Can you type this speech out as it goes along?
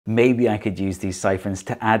Maybe I could use these siphons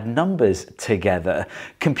to add numbers together.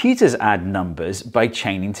 Computers add numbers by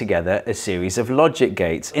chaining together a series of logic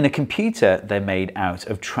gates. In a computer, they're made out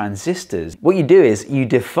of transistors. What you do is you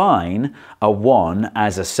define a 1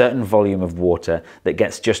 as a certain volume of water that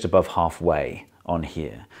gets just above halfway on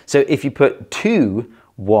here. So if you put 2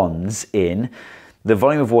 1s in, the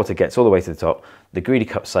volume of water gets all the way to the top, the greedy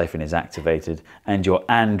cup siphon is activated, and your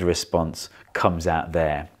AND response comes out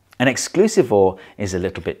there. An exclusive OR is a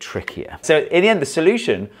little bit trickier. So in the end, the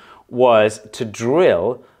solution was to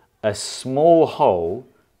drill a small hole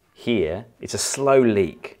here. It's a slow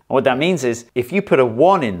leak. And what that means is if you put a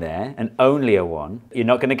 1 in there and only a 1, you're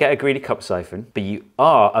not going to get a greedy cup siphon, but you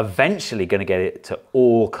are eventually going to get it to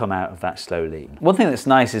all come out of that slow leak. One thing that's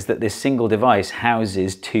nice is that this single device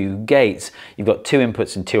houses 2 gates. You've got 2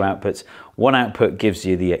 inputs and 2 outputs. One output gives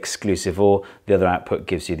you the exclusive OR, the other output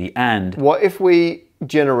gives you the AND. What if we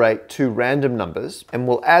generate 2 random numbers and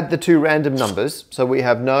we'll add the 2 random numbers so we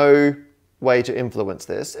have no way to influence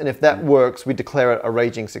this, and if that works, we declare it a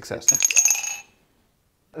raging success?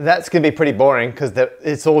 That's going to be pretty boring because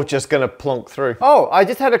it's all just going to plonk through. Oh, I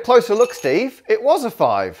just had a closer look, Steve. It was a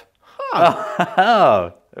 5. Huh.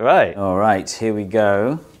 Oh, right. All right, here we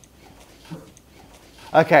go.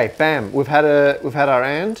 Okay, bam. We've had our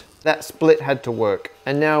AND. That split had to work,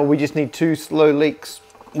 and now we just need 2 slow leaks.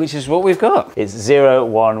 Which is what we've got. It's 0,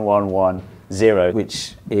 1, 1, 1, 0,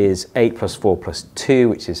 which is 8 plus 4 plus 2,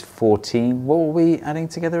 which is 14. What were we adding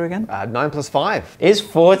together again? 9 plus 5. Is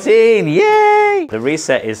 14, yay! The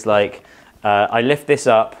reset is like, I lift this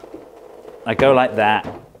up, I go like that,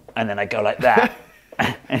 and then I go like that.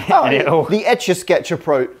 The Etch-a-Sketch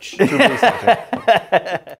approach to resetting.